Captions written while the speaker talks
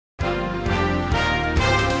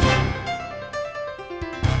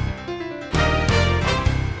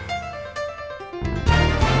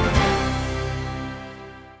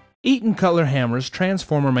Eaton Cutler-Hammer's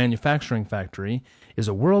transformer manufacturing factory is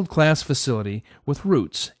a world-class facility with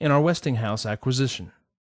roots in our Westinghouse acquisition.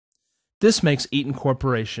 This makes Eaton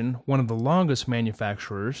Corporation one of the longest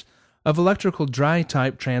manufacturers of electrical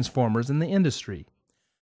dry-type transformers in the industry.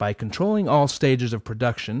 By controlling all stages of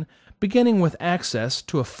production, beginning with access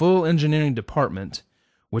to a full engineering department,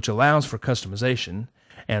 which allows for customization,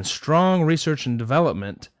 and strong research and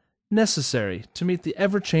development necessary to meet the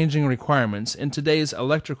ever-changing requirements in today's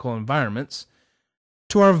electrical environments,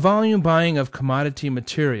 to our volume buying of commodity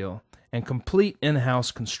material and complete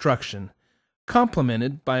in-house construction,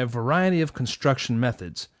 complemented by a variety of construction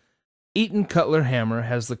methods, Eaton Cutler-Hammer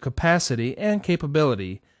has the capacity and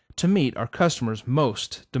capability to meet our customers'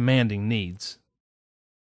 most demanding needs.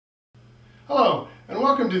 Hello, and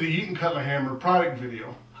welcome to the Eaton Cutler-Hammer product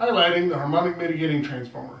video highlighting the harmonic mitigating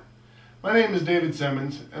transformer. My name is David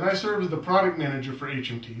Simmons, and I serve as the product manager for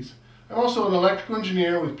HMTs. I'm also an electrical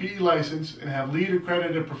engineer with PE license and have LEED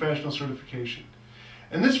accredited professional certification.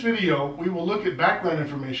 In this video, we will look at background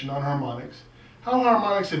information on harmonics, how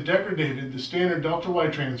harmonics have degraded the standard delta-Y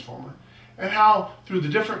transformer, and how, through the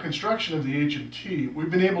different construction of the HMT,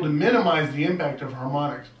 we've been able to minimize the impact of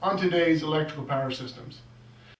harmonics on today's electrical power systems.